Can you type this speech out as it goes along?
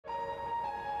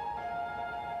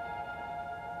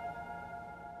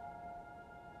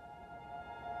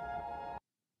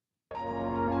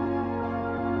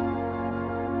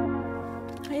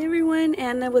everyone,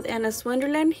 Anna with Anna's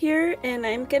Wonderland here, and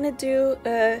I'm gonna do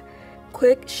a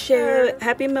quick share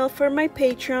Happy Mail for my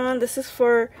Patreon. This is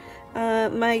for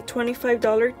my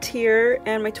 $25 tier,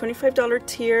 and my $25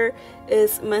 tier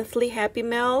is monthly Happy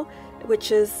Mail,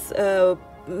 which is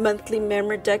monthly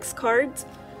Memoredex cards,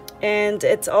 and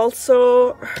it's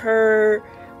also her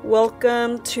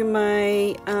welcome to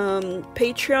my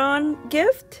Patreon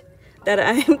gift. That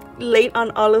I'm late on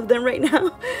all of them right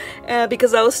now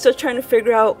because I was still trying to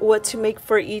figure out what to make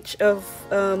for each of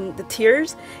the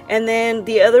tiers. And then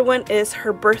the other one is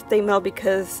her birthday mail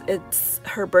because it's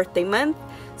her birthday month.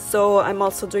 So I'm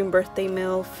also doing birthday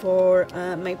mail for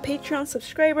my Patreon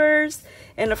subscribers.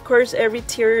 And of course, every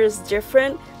tier is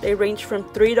different. They range from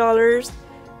 $3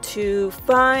 to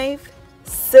 $5,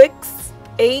 $6,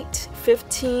 $8,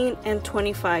 $15, and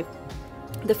 $25.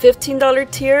 The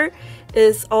 $15 tier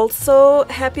is also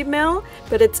Happy Mail,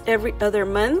 but it's every other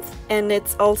month, and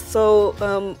it's also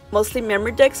mostly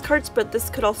Memoredex cards, but this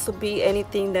could also be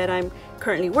anything that I'm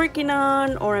currently working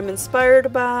on or I'm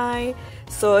inspired by,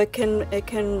 so it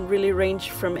can really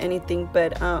range from anything,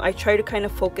 but I try to kind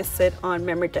of focus it on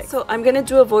Memoredex. So I'm gonna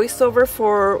do a voiceover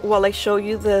for while I show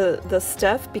you the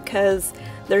stuff, because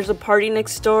there's a party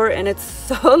next door and it's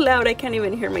so loud I can't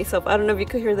even hear myself. I don't know if you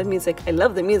could hear the music. I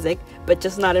love the music, but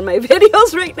just not in my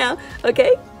videos right now,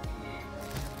 okay?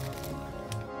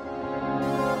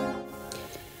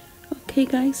 Okay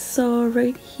guys, so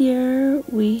right here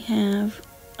we have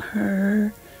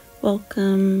her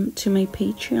welcome to my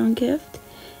Patreon gift,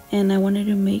 and I wanted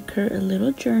to make her a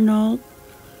little journal,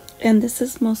 and this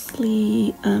is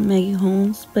mostly Maggie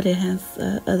Holmes, but it has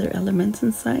other elements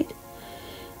inside.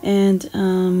 And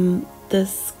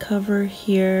this cover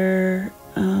here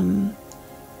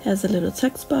has a little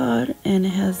text bar, and it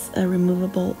has a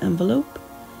removable envelope,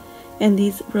 and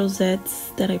these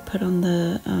rosettes that I put on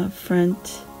the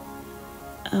front,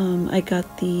 I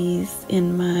got these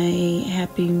in my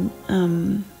happy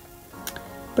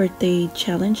birthday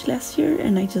challenge last year,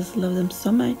 and I just love them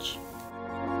so much.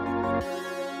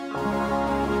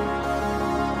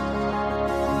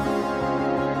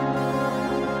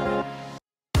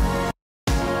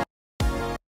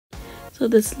 So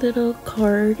this little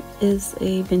card is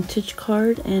a vintage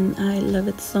card, and I love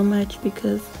it so much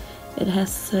because it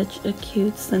has such a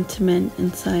cute sentiment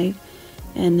inside,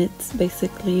 and it's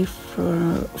basically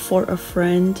for a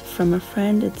friend, from a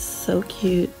friend. It's so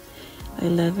cute. I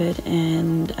love it,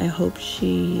 and I hope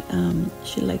she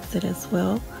likes it as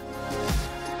well.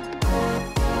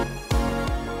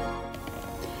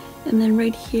 And then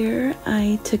right here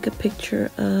I took a picture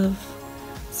of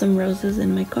some roses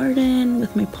in my garden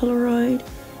with my Polaroid,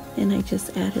 and I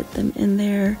just added them in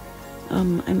there.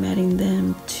 I'm adding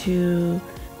them to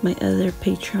my other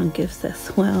Patreon gifts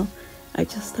as well. I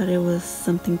just thought it was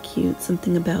something cute,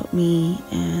 something about me,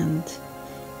 and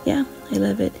yeah, I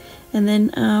love it. And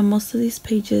then most of these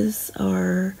pages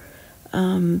are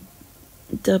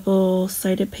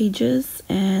double-sided pages,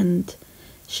 and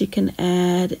she can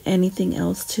add anything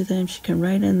else to them. She can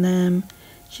write in them.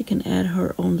 She can add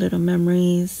her own little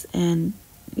memories, and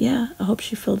yeah, I hope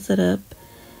she fills it up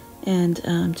and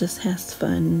just has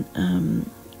fun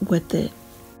with it.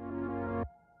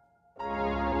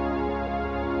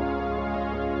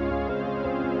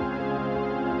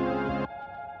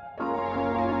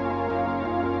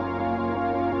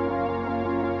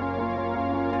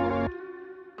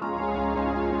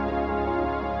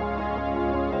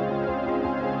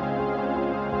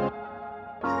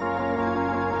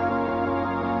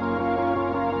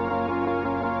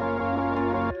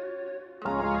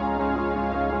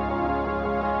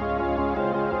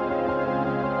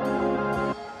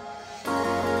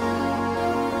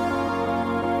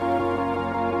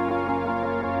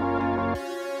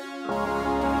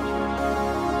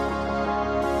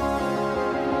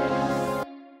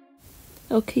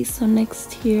 Okay, so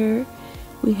next here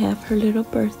we have her little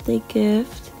birthday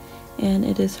gift, and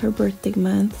it is her birthday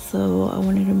month, so I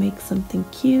wanted to make something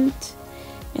cute,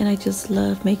 and I just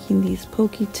love making these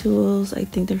pokey tools. I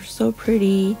think they're so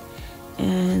pretty,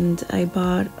 and I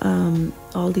bought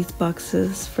all these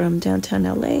boxes from downtown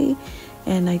LA,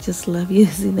 and I just love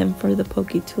using them for the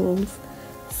pokey tools.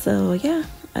 So yeah,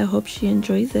 I hope she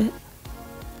enjoys it.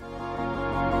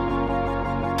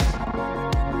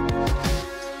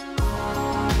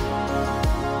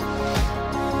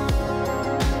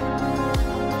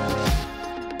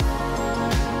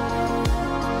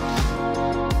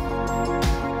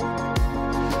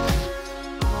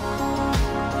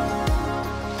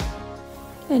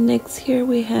 And next here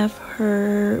we have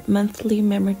her monthly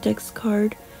Memoredex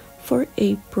card for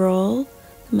April.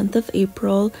 month of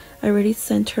April. I already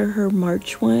sent her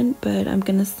March one, but I'm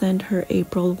gonna send her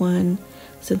April one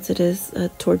since it is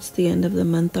towards the end of the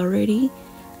month already,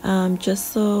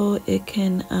 just so it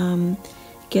can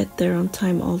get there on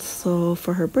time also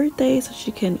for her birthday, so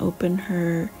she can open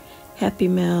her Happy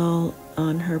Mail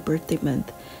on her birthday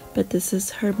month. But this is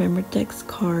her Memorex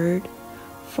card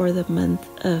for the month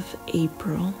of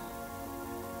April.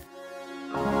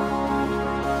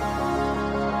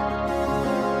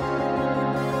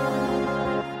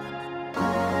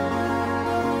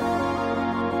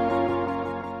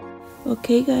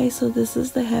 Okay guys, so this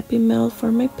is the Happy Mail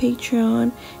for my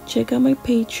Patreon. Check out my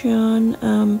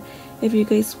Patreon if you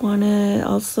guys want to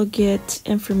also get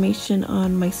information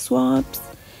on my swaps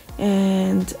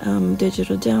and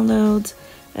digital downloads,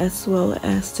 as well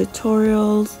as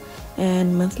tutorials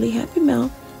and monthly Happy Mail.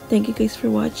 Thank you guys for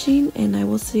watching, and I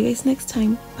will see you guys next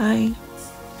time. Bye.